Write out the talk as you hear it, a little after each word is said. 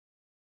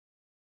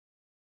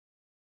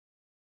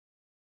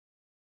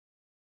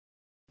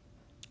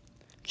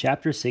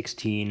Chapter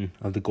 16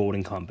 of The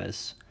Golden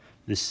Compass,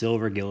 The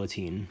Silver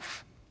Guillotine.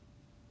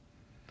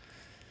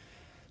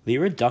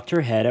 Lyra ducked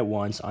her head at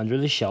once under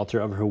the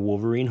shelter of her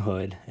wolverine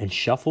hood and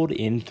shuffled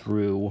in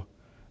through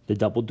the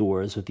double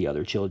doors with the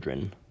other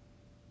children.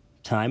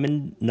 Time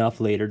enough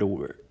later to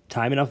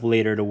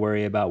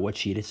worry about what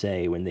she'd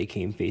say when they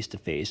came face to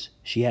face.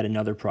 She had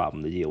another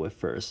problem to deal with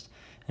first,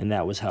 and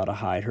that was how to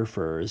hide her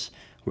furs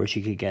where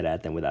she could get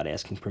at them without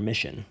asking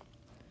permission.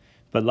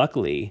 But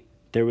luckily,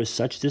 there was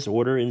such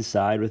disorder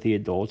inside with the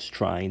adults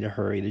trying to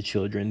hurry the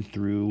children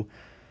through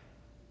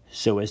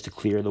so as to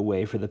clear the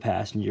way for the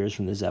passengers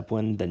from the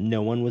Zeppelin that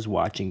no one was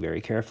watching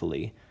very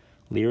carefully.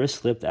 Lyra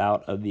slipped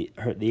out of the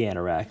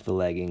anorak, the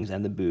leggings,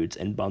 and the boots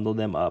and bundled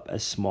them up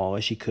as small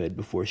as she could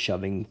before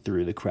shoving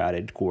through the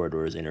crowded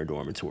corridors in her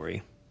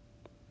dormitory.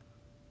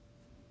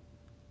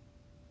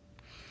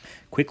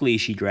 Quickly,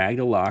 she dragged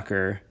a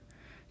locker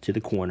to the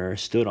corner,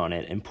 stood on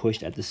it, and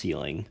pushed at the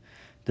ceiling.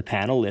 The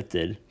panel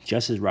lifted,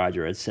 just as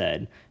Roger had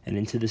said, and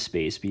into the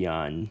space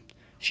beyond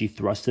she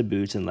thrust the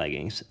boots and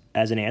leggings.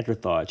 As an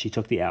afterthought, she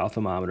took the owl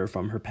thermometer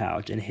from her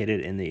pouch and hid it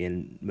in the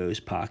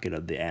inmost pocket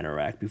of the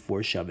anorak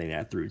before shoving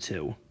that through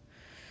too.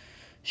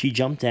 She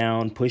jumped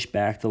down, pushed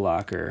back the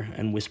locker,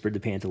 and whispered to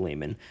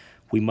Pantaleimon,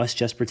 "We must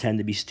just pretend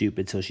to be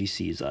stupid till she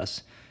sees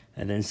us,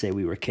 and then say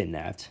we were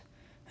kidnapped,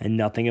 and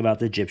nothing about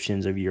the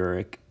Egyptians of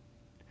Uruk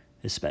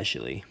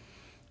especially."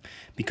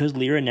 Because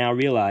Lyra now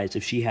realized,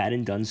 if she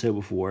hadn't done so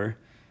before,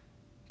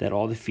 that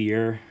all the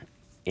fear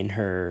in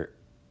her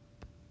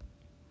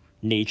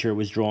nature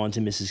was drawn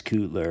to Mrs.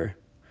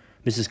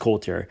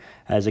 Coulter,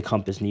 as a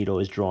compass needle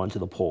is drawn to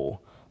the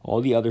pole. All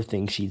the other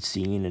things she'd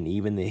seen, and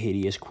even the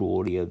hideous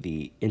cruelty of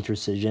the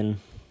intercision,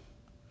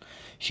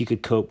 she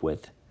could cope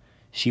with.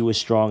 She was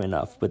strong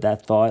enough, but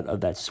that thought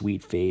of that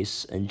sweet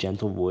face and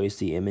gentle voice,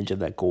 the image of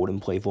that golden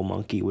playful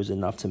monkey, was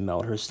enough to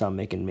melt her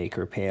stomach and make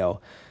her pale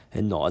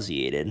and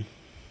nauseated.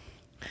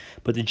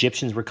 But the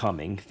Egyptians were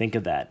coming. Think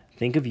of that.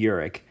 Think of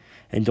Uruk,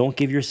 and don't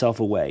give yourself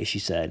away, she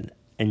said,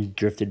 and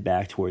drifted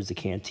back towards the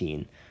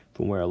canteen,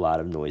 from where a lot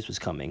of noise was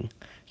coming.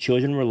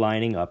 Children were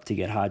lining up to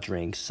get hot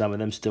drinks, some of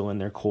them still in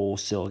their coal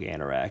silk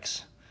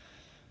anoraks.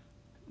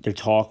 Their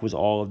talk was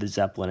all of the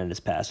Zeppelin and its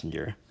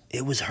passenger.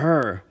 "It was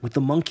her, with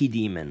the monkey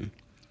demon."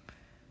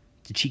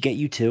 "Did she get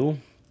you too?"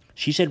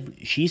 She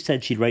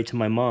said she'd write to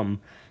my mom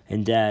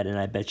and dad, and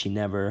I bet she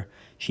never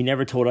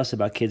told us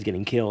about kids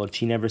getting killed.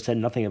 She never said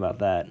nothing about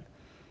that.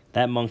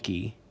 That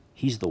monkey,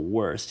 he's the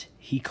worst.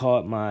 He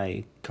caught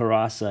my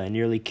Karasa and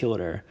nearly killed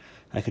her.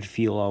 I could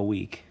feel all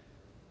week."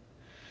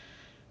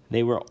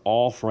 They were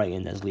all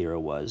frightened, as Lyra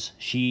was.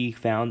 She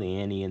found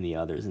Annie and the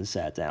others and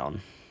sat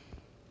down.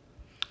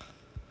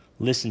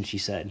 "Listen," she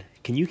said.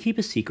 "Can you keep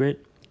a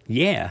secret?"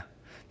 "Yeah."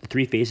 The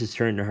three faces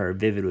turned to her,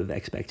 vivid with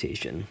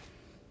expectation.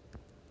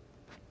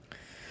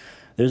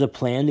 "There's a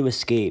plan to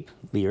escape,"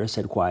 Lyra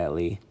said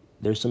quietly.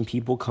 "There's some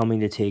people coming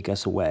to take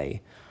us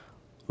away,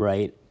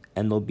 right?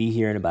 And they'll be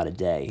here in about a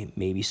day,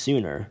 maybe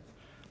sooner.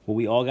 What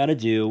we all got to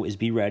do is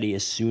be ready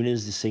as soon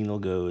as the signal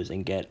goes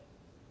and get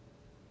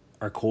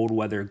our cold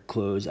weather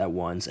clothes at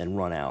once and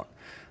run out.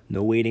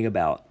 No waiting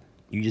about.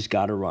 You just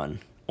got to run.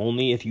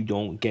 Only if you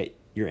don't get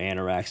your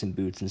anoraks and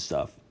boots and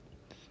stuff.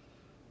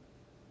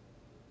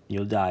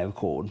 You'll die of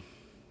cold."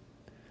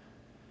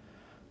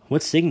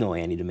 "What signal?"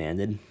 Annie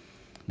demanded.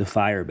 "The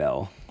fire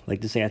bell. Like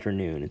this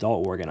afternoon. It's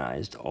all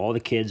organized. All the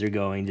kids are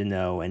going to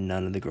know and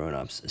none of the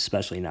grown-ups,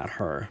 especially not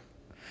her."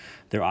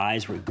 Their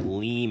eyes were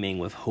gleaming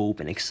with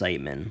hope and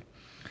excitement.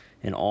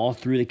 And all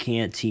through the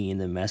canteen,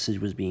 the message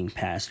was being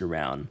passed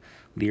around.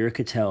 Lyra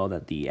could tell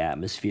that the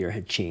atmosphere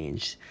had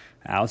changed.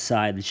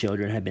 Outside, the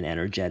children had been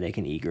energetic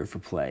and eager for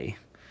play.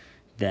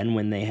 Then,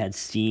 when they had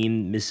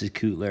seen Mrs.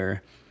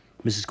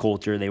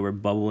 Coulter, they were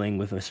bubbling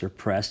with a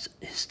suppressed,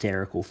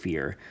 hysterical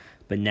fear.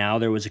 But now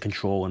there was a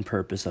control and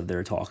purpose of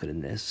their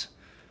talkativeness.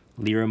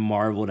 Lyra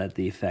marveled at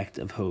the effect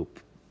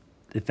hope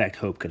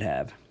could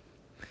have.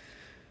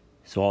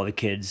 So all the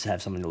kids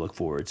have something to look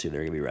forward to.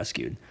 They're going to be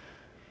rescued.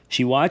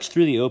 She watched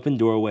through the open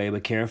doorway,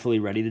 but carefully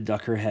ready to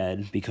duck her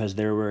head because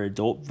there were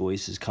adult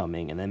voices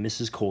coming, and then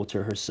Mrs.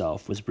 Coulter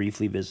herself was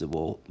briefly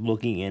visible,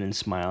 looking in and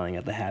smiling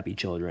at the happy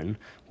children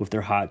with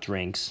their hot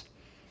drinks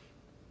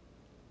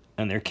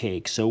and their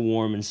cake, so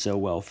warm and so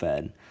well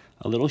fed.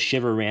 A little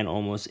shiver ran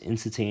almost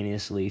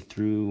instantaneously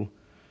through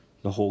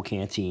the whole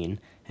canteen,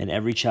 and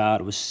every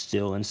child was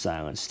still and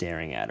silent,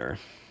 staring at her.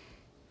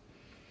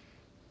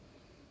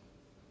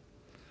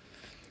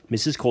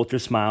 Mrs. Coulter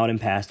smiled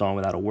and passed on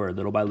without a word.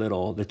 Little by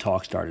little, the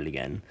talk started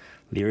again.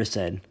 Lyra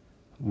said,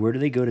 "Where do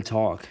they go to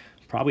talk?"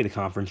 "Probably the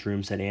conference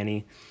room," said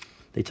Annie.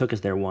 "They took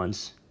us there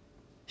once,"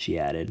 she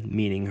added,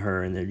 meaning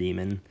her and their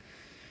demon.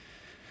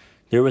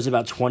 "There was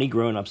about 20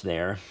 grown-ups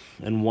there,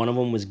 and one of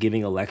them was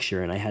giving a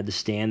lecture, and I had to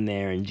stand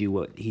there and do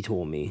what he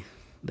told me,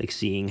 like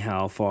seeing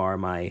how far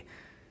my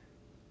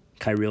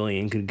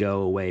Kyrillian could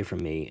go away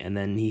from me, and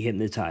then he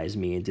hypnotized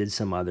me and did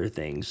some other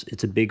things.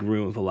 It's a big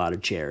room with a lot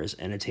of chairs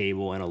and a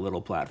table and a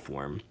little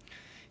platform.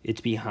 It's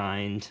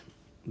behind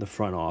the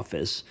front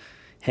office.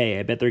 Hey,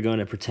 I bet they're going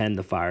to pretend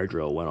the fire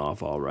drill went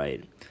off all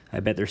right. I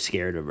bet they're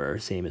scared of her,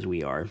 same as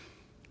we are.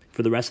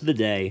 For the rest of the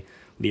day,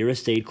 Lyra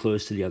stayed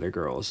close to the other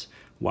girls,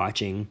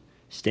 watching,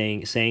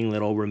 saying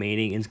little,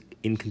 remaining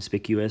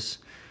inconspicuous.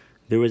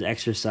 There was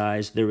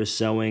exercise, there was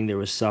sewing, there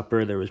was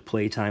supper, there was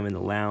playtime in the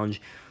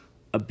lounge,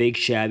 a big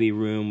shabby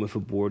room with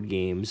board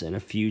games and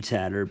a few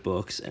tattered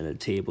books and a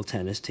table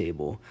tennis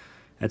table.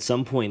 At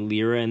some point,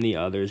 Lyra and the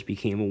others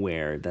became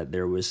aware that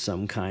there was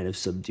some kind of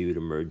subdued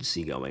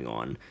emergency going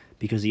on,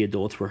 because the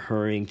adults were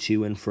hurrying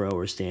to and fro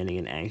or standing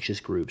in anxious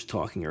groups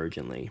talking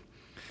urgently.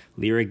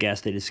 Lyra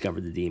guessed they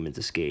discovered the demon's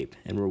escape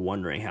and were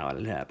wondering how it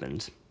had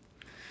happened.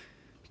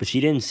 But she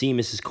didn't see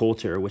Mrs.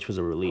 Coulter, which was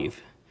a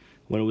relief.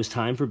 When it was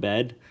time for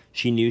bed,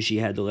 she knew she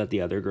had to let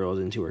the other girls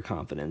into her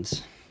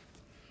confidence.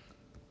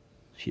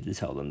 She had to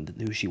tell them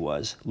who she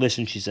was.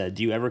 Listen, she said,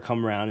 do you ever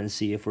come around and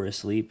see if we're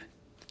asleep?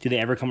 Do they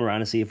ever come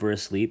around and see if we're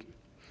asleep?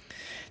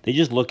 They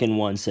just look in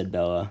once, said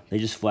Bella. They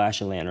just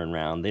flash a lantern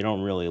round. They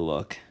don't really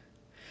look.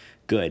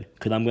 Good,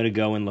 because I'm going to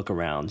go and look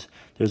around.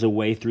 There's a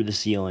way through the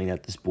ceiling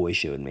that this boy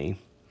showed me.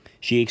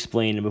 She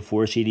explained, and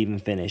before she'd even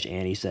finished,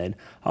 Annie said,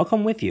 I'll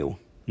come with you.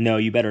 No,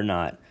 you better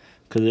not,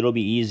 because it'll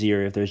be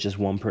easier if there's just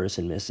one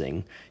person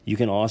missing. You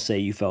can all say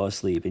you fell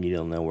asleep and you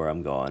don't know where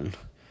I'm gone.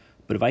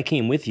 But if I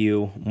came with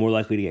you, more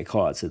likely to get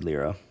caught, said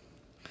Lyra.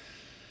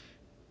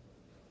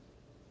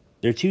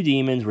 Their two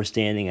demons were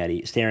staring at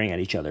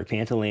each other,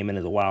 Pantalaimon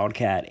as a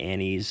wildcat,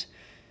 Annie's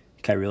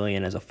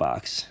Carillion as a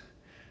fox.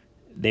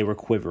 They were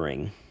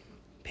quivering.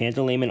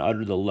 Pantalaimon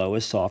uttered the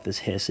lowest,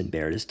 softest hiss and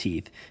bared his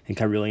teeth, and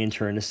Carillion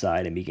turned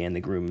aside and began to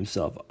groom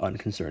himself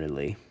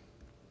unconcernedly.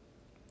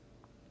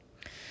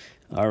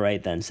 All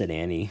right, then, said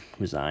Annie,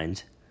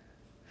 resigned.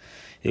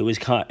 It was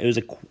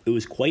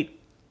quite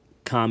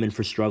common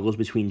for struggles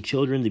between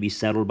children to be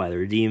settled by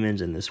their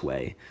demons in this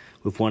way,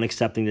 with one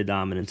accepting the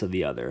dominance of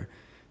the other.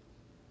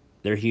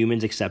 Their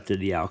humans accepted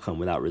the outcome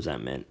without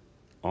resentment.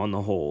 On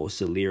the whole,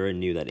 so Lyra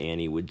knew that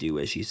Annie would do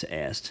as she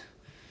asked.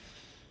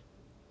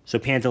 So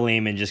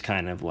Pantalaimon just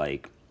kind of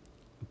like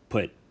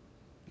put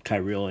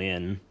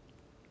Carillion,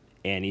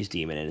 Annie's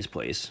demon, in his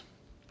place.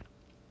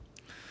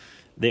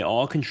 They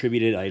all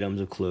contributed items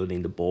of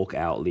clothing to bulk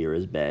out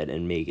Lyra's bed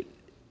and make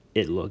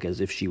it look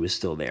as if she was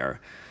still there,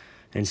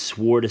 and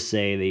swore to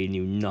say they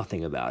knew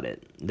nothing about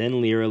it.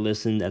 Then Lyra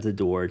listened at the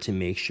door to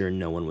make sure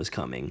no one was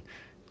coming,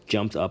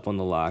 jumped up on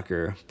the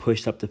locker,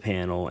 pushed up the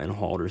panel, and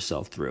hauled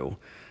herself through.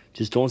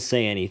 Just don't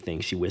say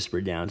anything, she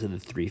whispered down to the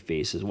three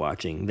faces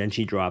watching. Then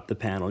she dropped the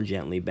panel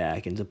gently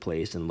back into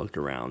place and looked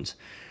around.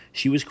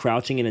 She was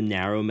crouching in a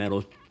narrow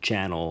metal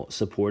channel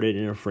supported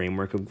in a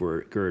framework of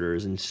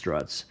girders and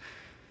struts.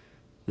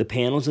 The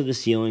panels of the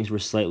ceilings were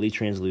slightly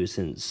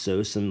translucent,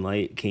 so some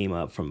light came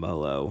up from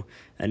below,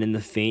 and in the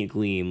faint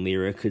gleam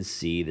Lyra could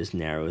see this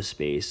narrow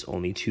space,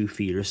 only 2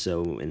 feet or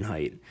so in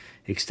height,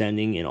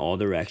 extending in all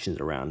directions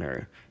around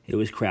her. It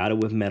was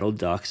crowded with metal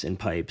ducts and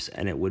pipes,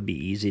 and it would be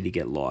easy to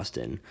get lost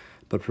in,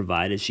 but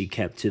provided she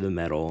kept to the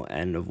metal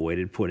and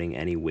avoided putting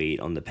any weight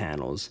on the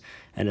panels,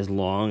 and as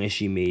long as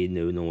she made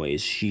no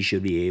noise, she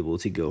should be able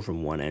to go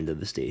from one end of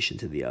the station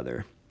to the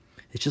other.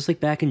 It's just like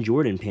back in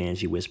Jordan, Pan,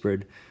 she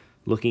whispered,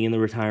 looking in the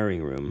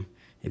retiring room.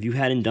 If you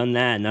hadn't done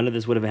that, none of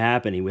this would have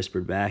happened, he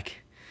whispered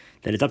back.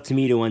 Then it's up to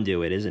me to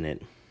undo it, isn't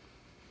it?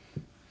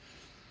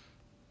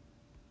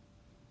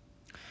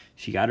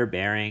 She got her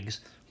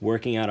bearings,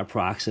 working out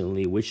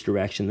approximately which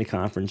direction the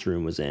conference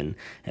room was in,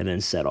 and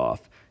then set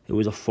off. It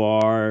was a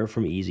far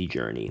from easy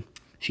journey.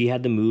 She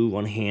had to move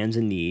on hands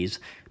and knees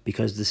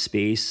because the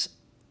space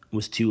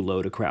was too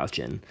low to crouch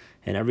in,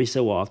 and every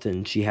so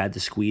often she had to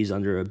squeeze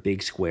under a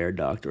big square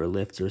duct or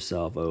lift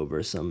herself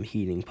over some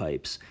heating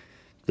pipes.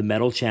 The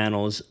metal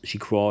channels she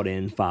crawled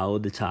in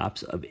followed the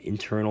tops of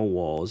internal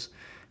walls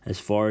as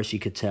far as she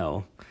could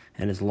tell,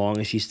 and as long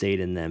as she stayed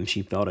in them,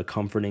 she felt a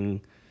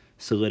comforting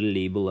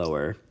solidity below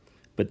her.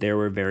 But they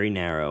were very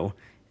narrow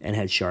and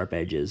had sharp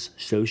edges,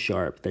 so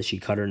sharp that she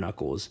cut her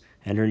knuckles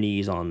and her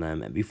knees on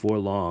them, and before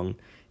long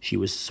she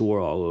was sore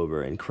all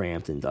over and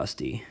cramped and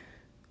dusty.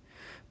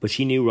 But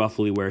she knew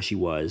roughly where she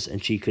was,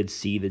 and she could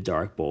see the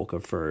dark bulk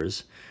of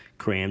furs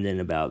crammed in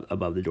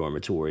above the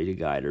dormitory to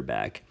guide her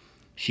back.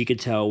 She could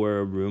tell where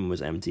a room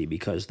was empty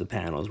because the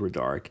panels were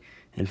dark,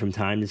 and from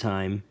time to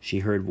time she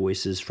heard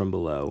voices from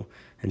below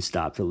and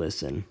stopped to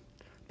listen.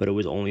 But it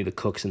was only the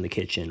cooks in the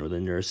kitchen or the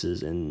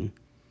nurses in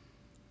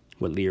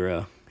what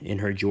Lyra, in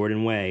her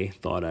Jordan way,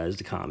 thought as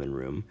the common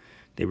room.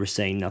 They were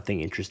saying nothing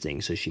interesting,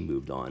 so she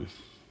moved on.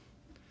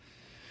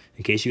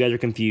 In case you guys are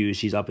confused,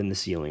 she's up in the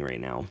ceiling right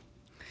now.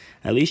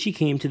 At last she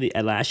came to the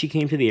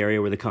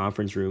area where the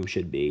conference room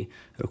should be,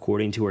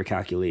 according to her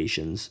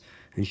calculations.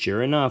 And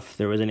sure enough,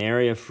 there was an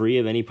area free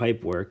of any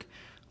pipe work,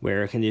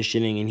 where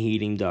conditioning and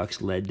heating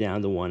ducts led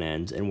down to one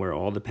end, and where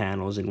all the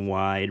panels in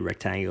wide,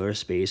 rectangular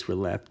space were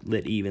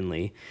lit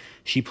evenly.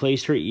 She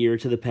placed her ear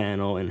to the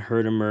panel and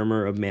heard a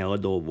murmur of male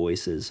adult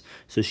voices,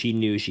 so she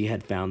knew she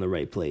had found the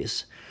right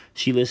place.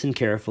 She listened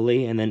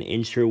carefully and then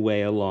inched her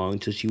way along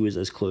till she was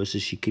as close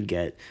as she could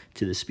get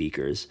to the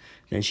speakers.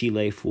 Then she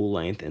lay full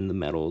length in the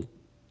metal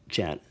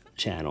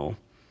channel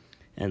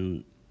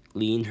and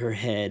leaned her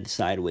head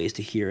sideways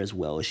to hear as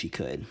well as she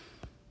could.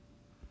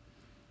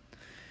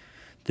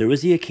 There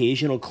was the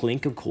occasional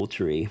clink of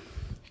cutlery,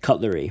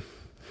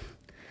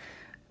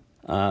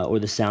 or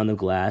the sound of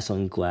glass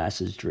on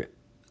glasses.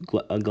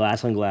 A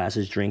glass on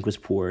glasses drink was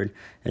poured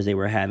as they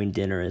were having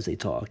dinner as they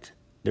talked.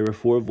 There were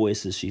 4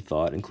 voices, she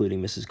thought,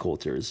 including Mrs.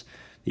 Coulter's.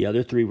 The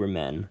other 3 were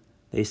men.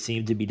 They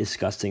seemed to be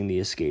discussing the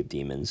escaped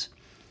demons.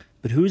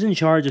 "But who's in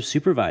charge of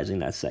supervising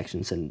that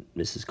section?" said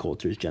Mrs.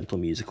 Coulter's gentle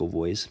musical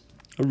voice.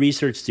 "A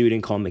research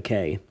student called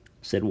McKay,"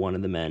 said one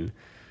of the men.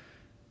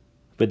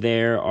 "But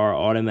there are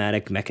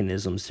automatic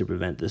mechanisms to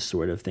prevent this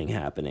sort of thing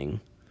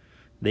happening."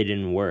 "They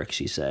didn't work,"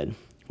 she said.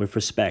 "With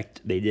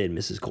respect, they did,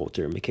 Mrs.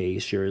 Coulter. McKay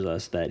assures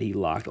us that he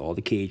locked all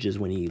the cages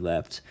when he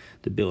left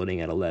the building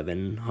at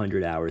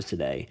 1100 hours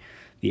today.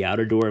 The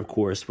outer door, of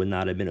course, would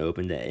not have been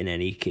opened in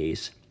any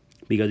case,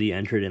 because he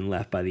entered and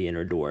left by the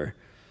inner door,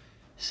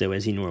 so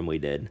as he normally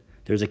did.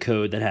 There's a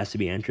code that has to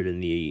be entered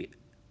in the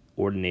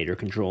ordinator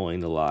controlling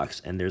the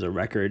locks, and there's a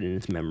record in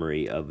its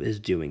memory of his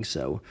doing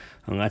so.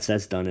 Unless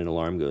that's done, an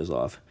alarm goes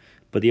off."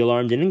 "But the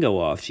alarm didn't go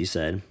off," she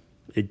said.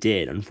 "It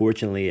did.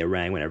 Unfortunately, it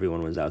rang when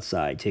everyone was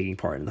outside, taking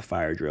part in the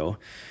fire drill.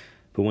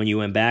 But when you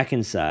went back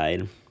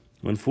inside,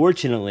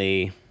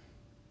 unfortunately,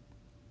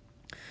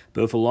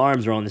 both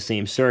alarms are on the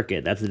same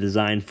circuit. That's a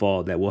design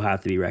fault that will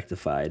have to be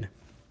rectified.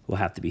 Will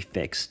have to be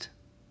fixed."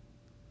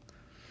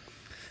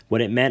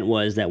 What it meant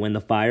was that when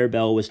the fire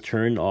bell was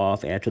turned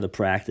off after the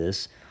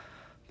practice,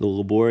 the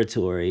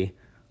laboratory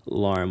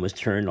alarm was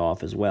turned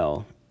off as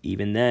well.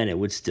 Even then, it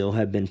would still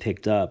have been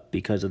picked up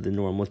because of the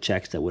normal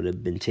checks that would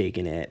have been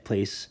taken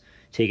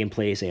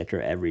place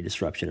after every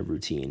disruption of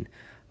routine.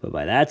 But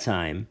by that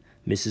time,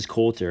 Mrs.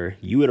 Coulter,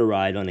 you had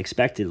arrived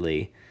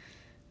unexpectedly,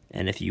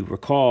 and if you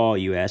recall,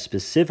 you asked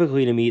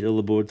specifically to meet the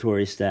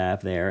laboratory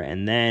staff there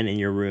and then in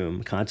your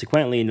room.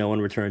 Consequently, no one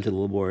returned to the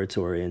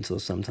laboratory until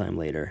some time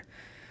later.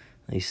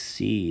 "I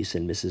see,"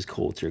 said Mrs.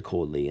 Coulter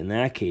coldly. "In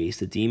that case,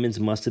 the demons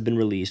must have been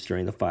released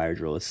during the fire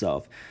drill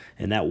itself,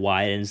 and that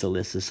widens the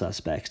list of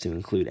suspects to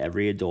include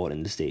every adult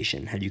in the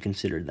station. Had you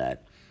considered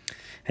that?"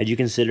 "Had you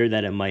considered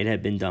that it might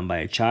have been done by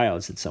a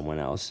child?" said someone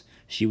else.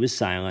 She was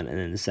silent, and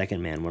then the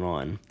second man went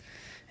on.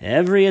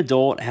 "Every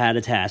adult had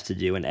a task to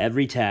do, and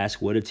every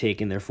task would have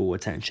taken their full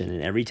attention,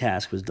 and every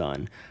task was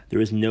done. There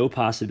was no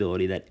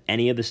possibility that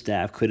any of the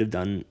staff could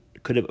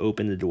have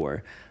opened the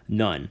door.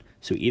 None.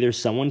 So either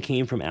someone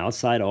came from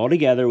outside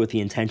altogether with the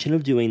intention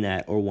of doing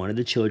that, or one of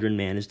the children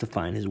managed to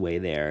find his way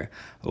there,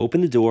 open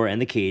the door and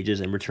the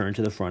cages, and return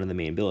to the front of the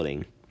main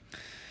building."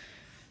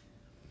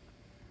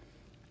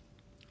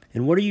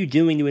 "And what are you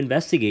doing to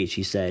investigate?"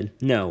 she said.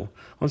 "No.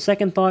 On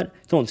second thought,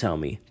 don't tell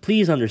me.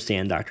 Please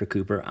understand, Dr.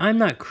 Cooper, I'm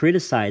not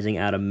criticizing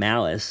out of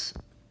malice,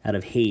 out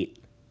of hate.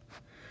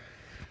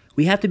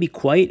 We have to be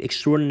quite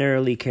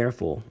extraordinarily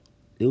careful.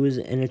 It was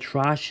an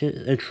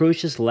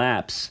atrocious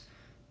lapse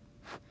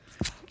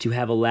to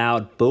have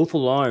allowed both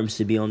alarms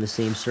to be on the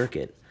same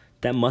circuit.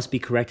 That must be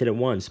corrected at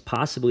once.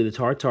 Possibly the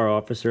Tartar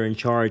officer in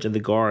charge of the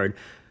guard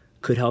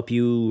could help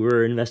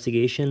your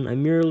investigation. I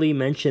merely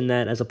mentioned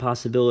that as a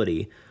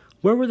possibility.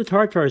 Where were the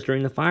Tartars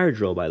during the fire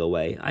drill, by the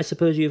way? I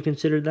suppose you have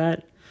considered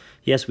that?"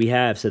 "Yes, we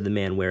have," said the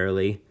man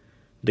warily.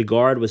 "The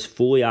guard was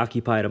fully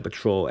occupied on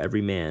patrol,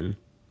 every man.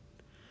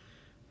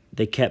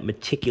 They kept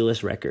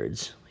meticulous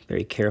records,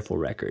 very careful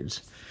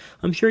records."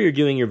 "I'm sure you're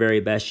doing your very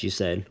best," she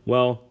said.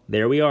 "Well,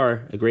 there we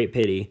are, a great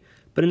pity.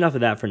 But enough of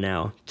that for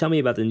now. Tell me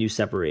about the new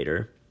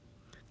separator."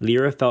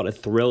 Lyra felt a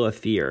thrill of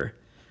fear.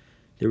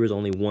 There was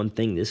only one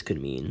thing this could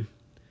mean.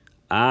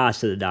 "Ah,"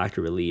 said the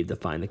doctor, relieved to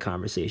find the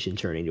conversation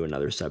turning to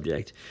another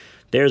subject.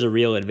 "There's a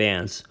real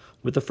advance.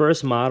 With the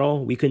first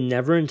model, we could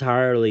never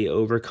entirely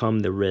overcome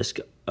the risk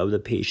of the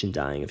patient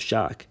dying of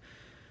shock.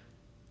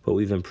 But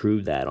we've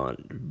improved that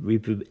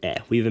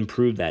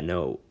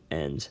no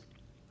end."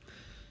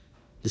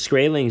 "The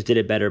Skraelings did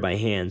it better by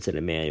hand," said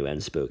a man who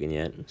hadn't spoken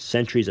yet.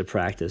 "Centuries of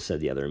practice,"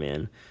 said the other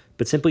man.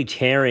 "But simply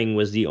tearing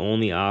was the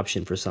only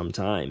option for some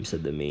time,"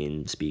 said the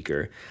main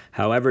speaker.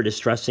 "However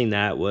distressing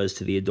that was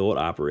to the adult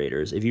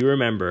operators. If you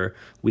remember,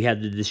 we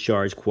had to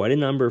discharge quite a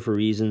number for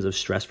reasons of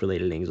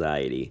stress-related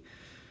anxiety.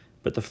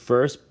 But the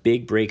first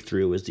big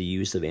breakthrough was the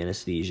use of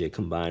anesthesia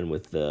combined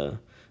with the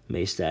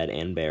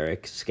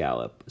Maestad-Anbaric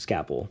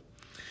scalpel.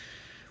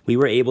 We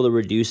were able to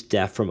reduce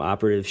death from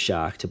operative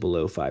shock to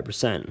below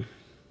 5%.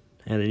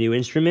 "And the new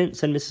instrument?"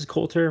 said Mrs.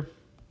 Coulter.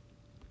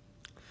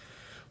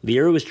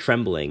 Lyra was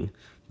trembling.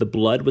 The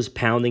blood was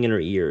pounding in her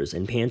ears,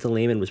 and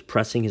Pantalaimon was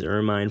pressing his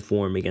ermine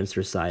form against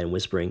her side and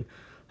whispering,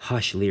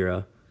 "Hush,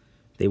 Lyra.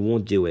 They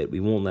won't do it. We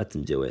won't let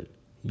them do it."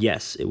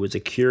 Yes, it was a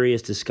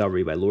curious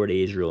discovery by Lord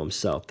Asriel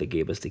himself that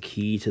gave us the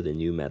key to the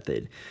new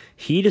method.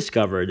 He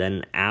discovered that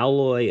an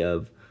alloy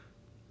of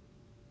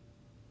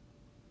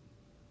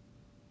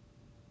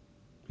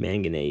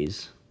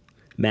manganese,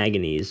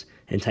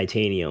 and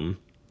titanium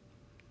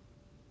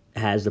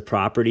has the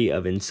property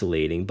of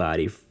insulating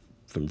body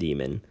from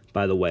demon.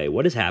 By the way,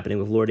 what is happening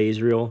with Lord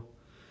Asriel?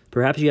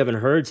 "Perhaps you haven't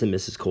heard," said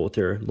Mrs.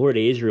 Coulter. "Lord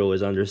Asriel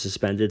is under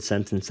suspended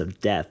sentence of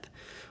death.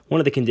 One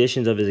of the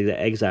conditions of his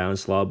exile in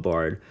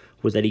Svalbard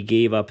was that he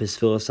gave up his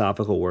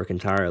philosophical work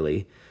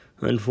entirely.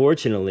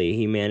 Unfortunately,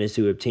 he managed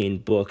to obtain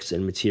books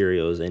and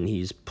materials, and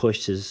he's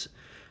pushed his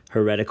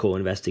heretical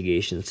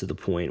investigations to the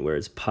point where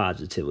it's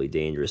positively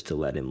dangerous to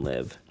let him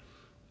live.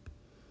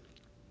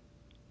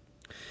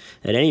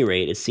 At any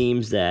rate, it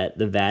seems that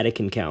the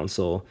Vatican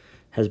Council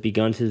has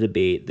begun to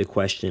debate the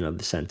question of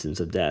the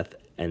sentence of death,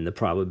 and the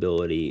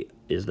probability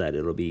is that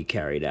it'll be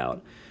carried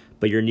out.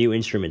 But your new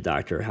instrument,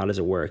 doctor, how does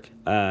it work?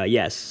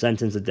 Yes,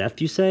 sentence of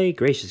death, you say?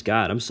 Gracious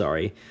God, I'm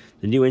sorry.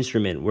 The new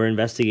instrument, we're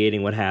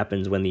investigating what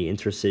happens when the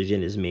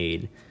intercision is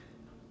made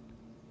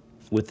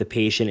with the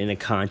patient in a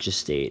conscious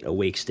state,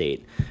 awake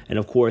state. And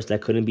of course,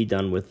 that couldn't be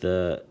done with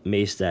the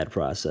Maystat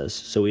process.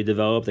 So we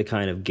developed a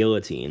kind of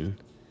guillotine,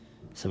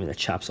 something that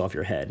chops off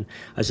your head.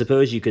 I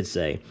suppose you could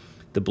say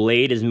the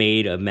blade is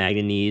made of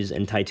manganese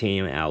and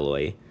titanium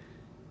alloy,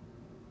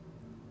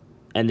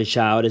 and the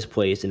child is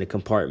placed in a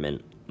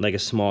compartment, like a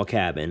small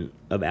cabin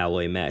of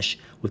alloy mesh,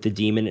 with the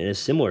demon in a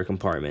similar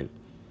compartment,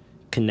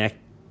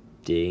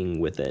 connecting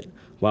with it.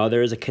 While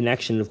there is a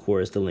connection, of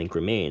course, the link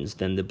remains.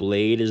 Then the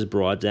blade is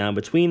brought down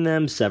between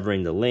them,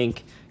 severing the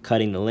link,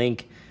 cutting the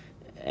link,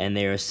 and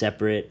they are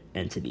separate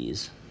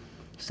entities,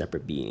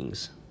 separate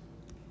beings.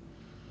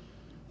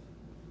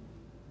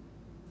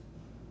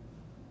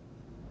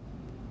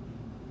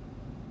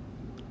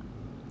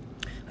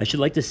 I should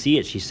like to see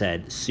it, she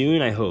said.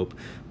 Soon, I hope.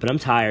 But I'm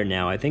tired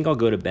now. I think I'll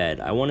go to bed.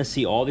 I want to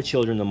see all the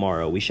children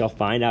tomorrow. We shall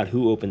find out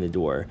who opened the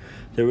door.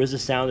 There was a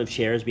sound of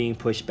chairs being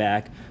pushed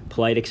back,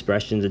 polite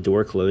expressions, the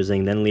door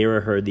closing. Then Lyra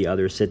heard the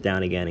others sit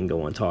down again and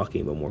go on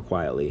talking, but more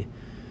quietly.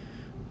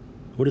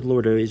 What did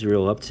Lord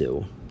Asriel up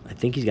to? I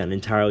think he's got an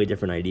entirely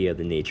different idea of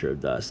the nature of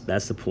dust.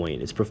 That's the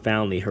point. It's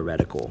profoundly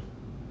heretical.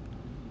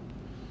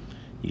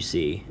 You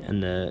see,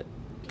 and the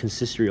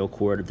consistorial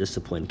court of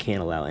discipline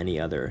can't allow any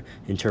other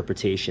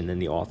interpretation than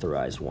the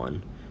authorized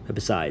one. But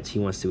besides, he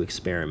wants to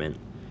experiment.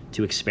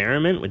 To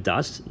experiment with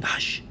dust?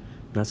 Hush,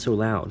 not so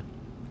loud.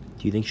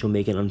 Do you think she'll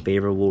make an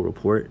unfavorable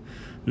report?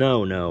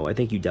 No, I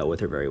think you dealt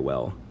with her very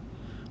well.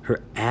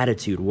 Her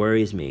attitude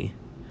worries me.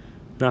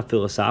 Not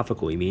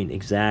philosophical, you mean?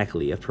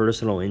 Exactly, of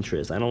personal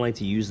interest. I don't like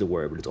to use the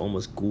word, but it's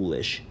almost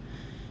ghoulish.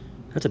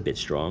 That's a bit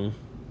strong.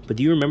 But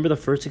do you remember the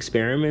first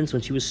experiments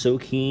when she was so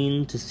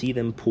keen to see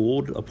them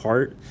pulled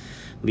apart?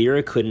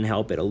 Lyra couldn't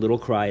help it. A little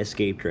cry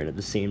escaped her, and at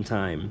the same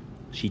time,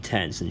 she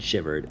tensed and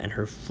shivered, and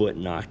her foot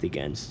knocked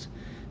against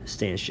a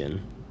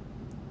stanchion.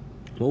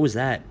 What was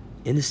that?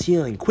 In the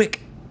ceiling,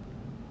 quick!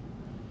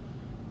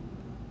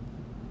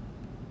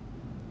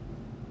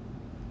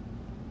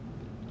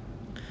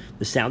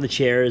 The sound of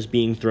chairs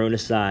being thrown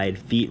aside,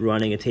 feet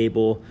running, a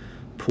table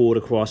pulled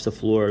across the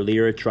floor.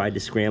 Lyra tried to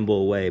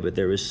scramble away, but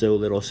there was so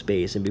little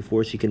space, and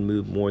before she could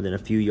move more than a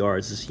few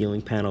yards, the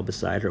ceiling panel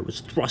beside her was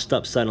thrust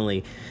up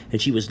suddenly,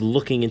 and she was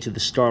looking into the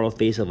startled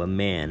face of a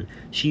man.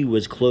 She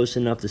was close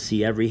enough to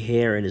see every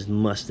hair in his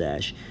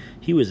mustache.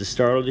 He was as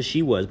startled as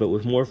she was, but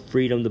with more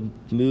freedom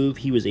to move,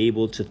 he was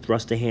able to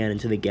thrust a hand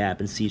into the gap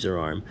and seize her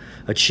arm.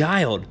 A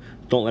child!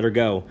 Don't let her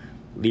go.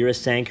 Lyra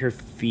sank her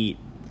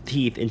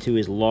teeth into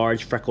his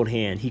large, freckled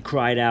hand. He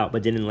cried out,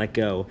 but didn't let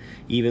go,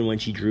 even when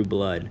she drew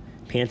blood.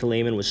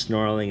 Pantalaimon was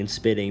snarling and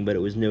spitting, but it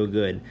was no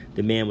good.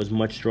 The man was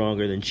much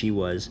stronger than she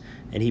was,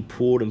 and he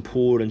pulled and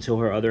pulled until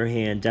her other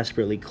hand,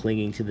 desperately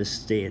clinging to the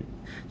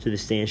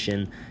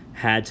stanchion,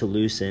 had to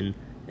loosen,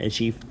 and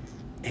she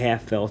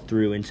half fell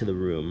through into the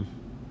room.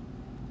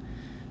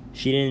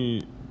 She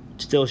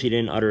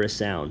didn't utter a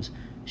sound.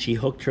 She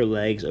hooked her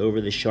legs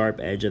over the sharp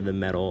edge of the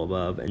metal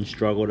above and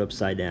struggled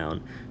upside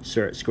down,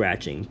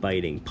 scratching,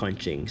 biting,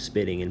 punching,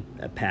 spitting in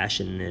a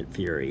passionate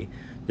fury.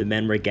 The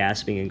men were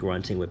gasping and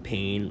grunting with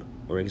pain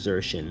or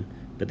exertion,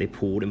 but they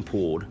pulled and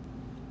pulled.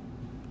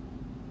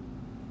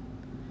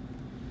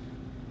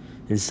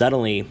 And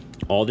suddenly,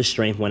 all the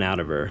strength went out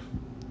of her.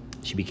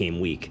 She became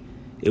weak.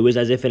 It was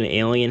as if an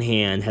alien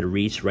hand had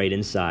reached right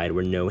inside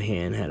where no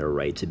hand had a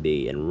right to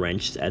be and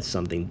wrenched at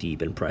something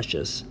deep and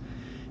precious.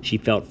 She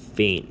felt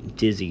faint,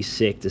 dizzy,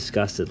 sick,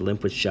 disgusted,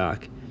 limp with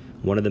shock.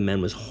 One of the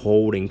men was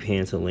holding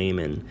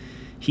Pantalaimon.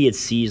 He had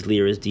seized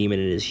Lyra's demon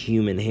in his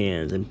human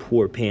hands, and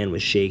poor Pan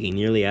was shaking,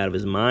 nearly out of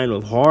his mind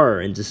with horror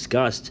and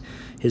disgust.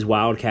 His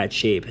wildcat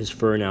shape, his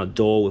fur now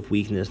dull with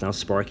weakness, now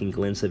sparking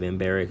glints of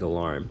amberic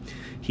alarm.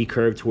 He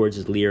curved towards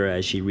his Lyra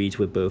as she reached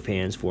with both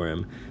hands for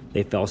him.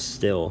 They fell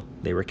still.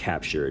 They were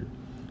captured.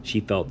 She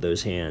felt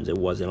those hands. It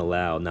wasn't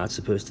allowed, not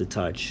supposed to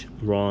touch.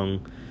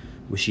 Wrong.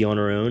 Was she on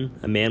her own?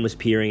 A man was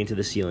peering into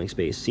the ceiling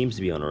space. Seems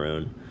to be on her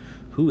own.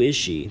 Who is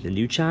she? The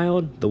new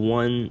child?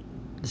 The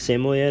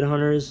Samoyed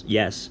hunters?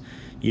 Yes.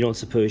 You don't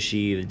suppose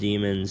the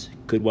demons,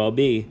 could well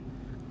be,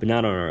 but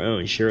not on our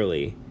own,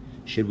 surely.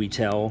 Should we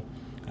tell?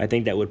 I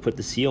think that would put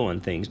the seal on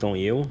things, don't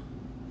you?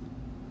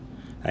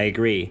 I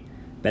agree.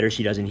 Better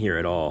she doesn't hear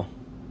at all.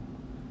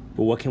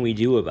 But what can we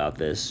do about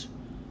this?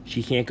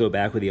 She can't go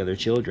back with the other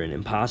children.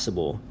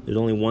 Impossible. There's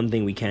only one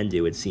thing we can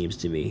do, it seems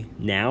to me.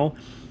 Now?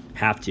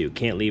 Have to.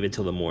 Can't leave it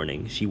till the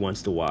morning. She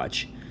wants to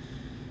watch.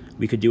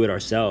 We could do it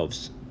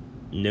ourselves.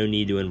 No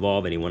need to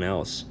involve anyone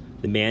else.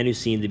 The man who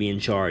seemed to be in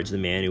charge, the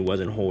man who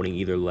wasn't holding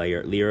either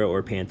Lyra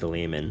or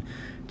Pantalaimon,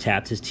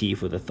 tapped his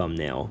teeth with a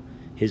thumbnail.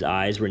 His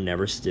eyes were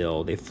never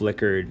still. They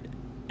flickered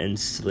and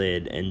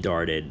slid and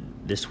darted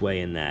this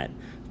way and that.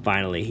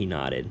 Finally, he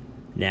nodded.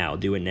 "Now,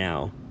 do it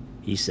now,"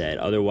 he said.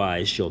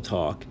 "Otherwise, she'll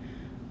talk.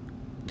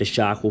 The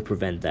shock will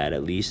prevent that.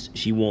 At least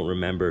she won't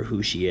remember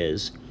who she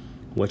is,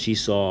 what she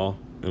saw,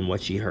 and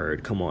what she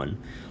heard. Come on."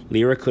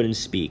 Lyra couldn't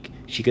speak.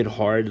 She could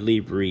hardly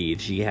breathe.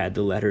 She had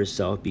to let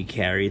herself be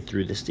carried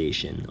through the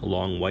station,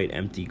 along white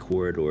empty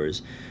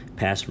corridors,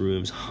 past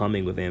rooms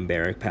humming with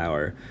ambaric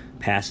power,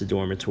 past the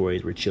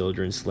dormitories where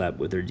children slept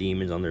with their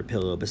demons on their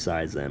pillow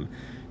beside them,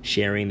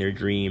 sharing their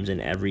dreams.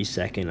 And every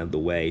second of the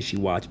way she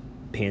watched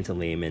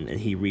Pantalaimon, and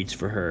he reached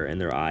for her,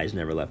 and their eyes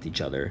never left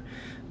each other.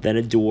 Then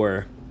a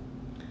door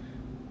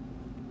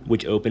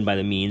which opened by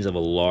the means of a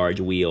large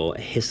wheel, a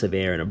hiss of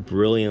air in a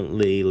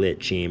brilliantly lit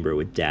chamber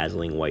with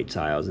dazzling white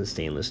tiles and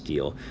stainless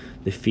steel.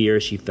 The fear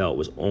she felt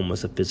was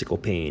almost a physical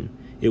pain.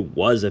 It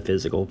was a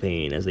physical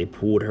pain as they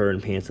pulled her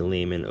and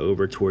Pantalaimon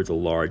over towards a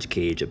large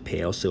cage of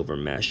pale silver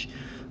mesh,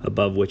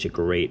 above which a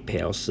great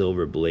pale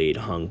silver blade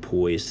hung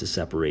poised to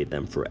separate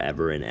them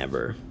forever and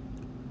ever.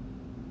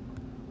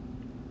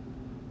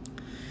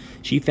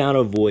 She found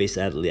a voice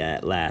at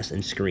last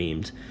and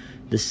screamed.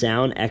 The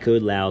sound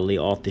echoed loudly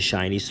off the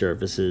shiny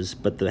surfaces,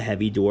 but the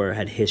heavy door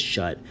had hissed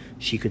shut.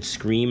 She could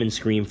scream and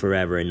scream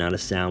forever, and not a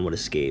sound would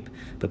escape.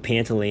 But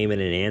Pantalaimon,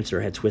 in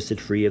answer, had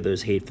twisted free of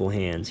those hateful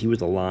hands. He was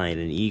a lion,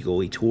 an eagle.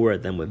 He tore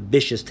at them with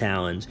vicious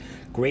talons.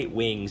 Great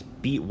wings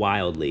beat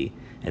wildly.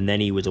 And then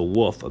he was a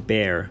wolf, a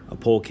bear, a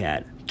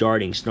polecat,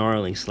 darting,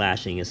 snarling,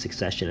 slashing a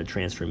succession of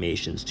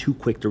transformations, too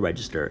quick to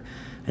register,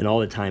 and all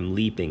the time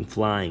leaping,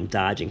 flying,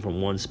 dodging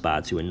from one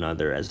spot to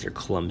another as their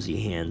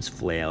clumsy hands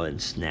flailed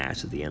and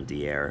snatched at the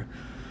empty air.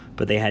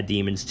 But they had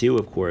demons too,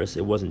 of course.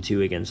 It wasn't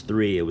 2 against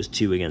 3, it was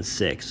 2 against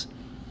 6.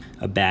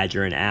 A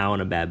badger, an owl,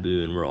 and a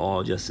baboon were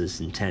all just as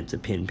intent to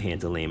pin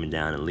Pantalaimon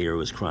down, and Lyra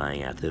was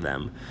crying after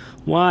them.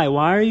 Why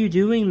are you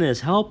doing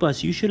this? Help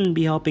us, you shouldn't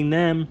be helping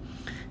them."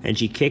 And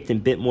she kicked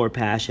and bit more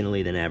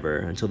passionately than ever,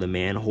 until the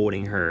man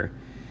holding her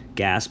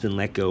gasped and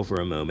let go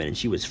for a moment, and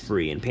she was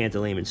free, and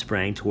Pantalaimon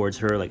sprang towards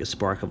her like a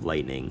spark of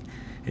lightning,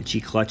 and she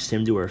clutched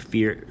him to her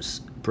fierce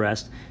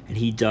breast, and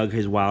he dug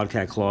his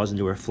wildcat claws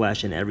into her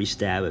flesh, and every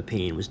stab of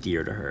pain was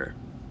dear to her.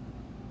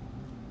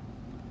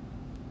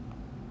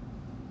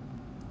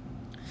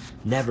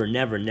 "Never,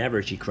 never,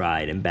 never," she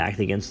cried, and backed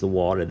against the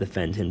wall to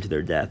defend him to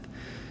their death.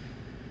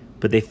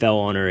 But they fell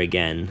on her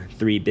again,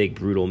 3 big,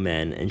 brutal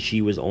men, and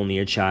she was only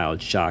a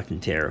child, shocked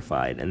and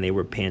terrified. And they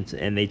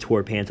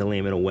tore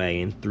Pantalaimon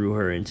away and threw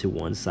her into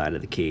one side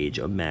of the cage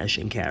of mesh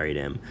and carried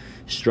him,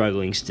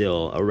 struggling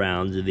still,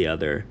 around to the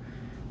other.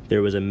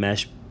 There was a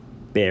mesh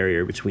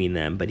barrier between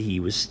them, but he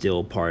was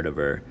still part of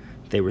her.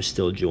 They were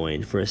still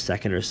joined. For a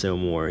second or so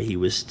more, he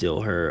was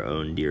still her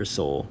own dear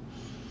soul.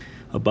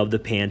 Above the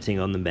panting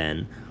on the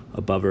men,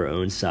 above her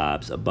own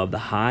sobs, above the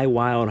high,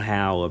 wild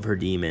howl of her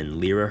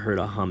demon, Lyra heard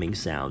a humming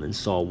sound and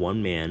saw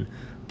one man,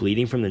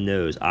 bleeding from the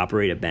nose,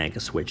 operate a bank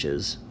of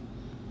switches.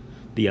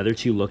 The other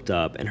 2 looked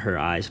up, and her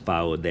eyes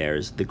followed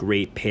theirs. The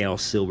great pale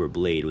silver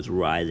blade was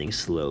rising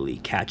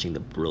slowly, catching the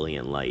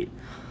brilliant light.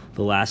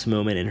 The last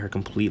moment in her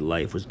complete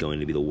life was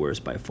going to be the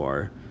worst by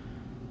far.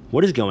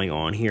 "What is going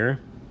on here?"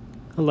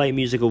 A light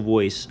musical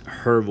voice,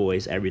 her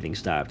voice, everything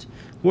stopped.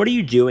 "What are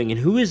you doing,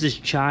 and who is this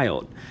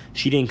child?"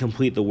 She didn't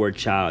complete the word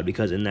child,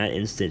 because in that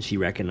instant she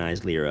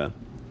recognized Lyra.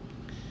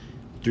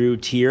 Through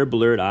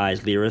tear-blurred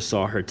eyes, Lyra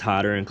saw her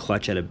totter and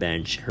clutch at a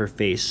bench, her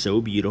face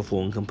so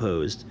beautiful and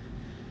composed.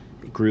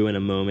 It grew in a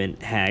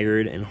moment,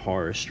 haggard and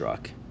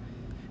horror-struck.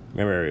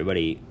 Remember,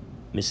 everybody,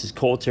 Mrs.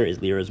 Coulter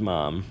is Lyra's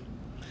mom.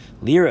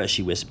 "Lyra,"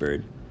 she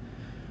whispered.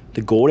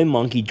 The golden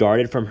monkey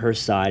darted from her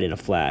side in a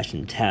flash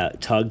and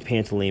tugged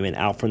Pantalaimon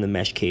out from the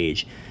mesh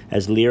cage.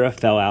 As Lyra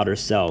fell out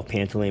herself,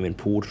 Pantalaimon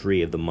pulled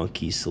free of the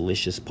monkey's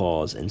salacious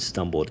paws and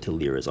stumbled to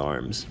Lyra's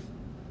arms.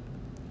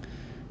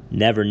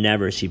 "Never,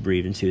 never," she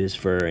breathed into his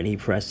fur, and he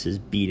pressed his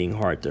beating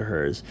heart to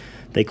hers.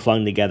 They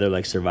clung together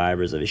like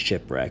survivors of a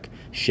shipwreck,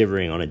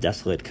 shivering on a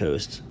desolate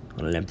coast,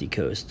 on an empty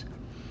coast.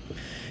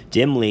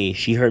 Dimly,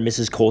 she heard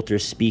Mrs. Coulter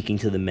speaking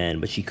to the men,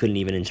 but she couldn't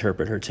even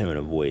interpret her tone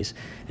of voice.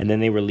 And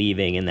then they were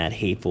leaving in that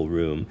hateful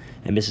room,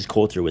 and Mrs.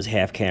 Coulter was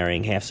half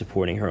carrying, half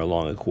supporting her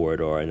along a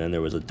corridor, and then there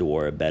was a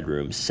door, a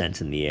bedroom, scent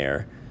in the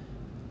air.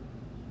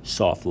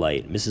 Soft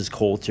light. Mrs.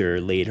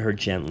 Coulter laid her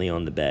gently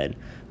on the bed.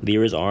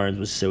 Lyra's arms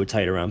was so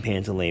tight around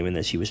Pantalaimon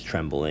that she was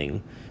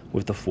trembling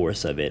with the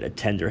force of it. A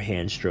tender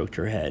hand stroked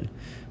her head.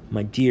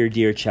 "My dear,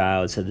 dear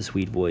child," said the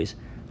sweet voice,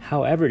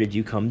 "however did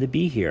you come to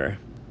be here?"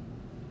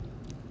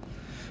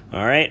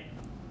 All right,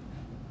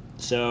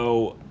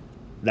 so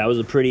that was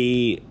a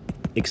pretty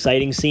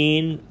exciting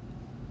scene.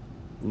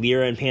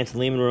 Lyra and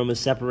Pantalaimon were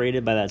almost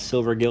separated by that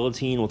silver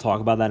guillotine. We'll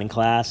talk about that in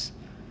class.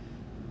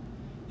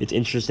 It's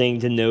interesting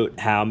to note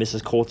how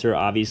Mrs. Coulter,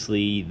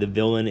 obviously the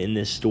villain in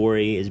this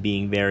story, is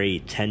being very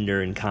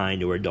tender and kind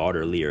to her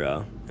daughter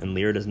Lyra. And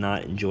Lyra does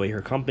not enjoy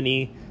her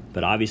company,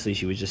 but obviously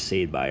she was just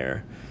saved by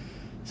her.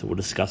 So we'll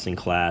discuss in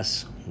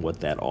class what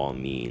that all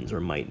means or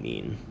might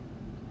mean.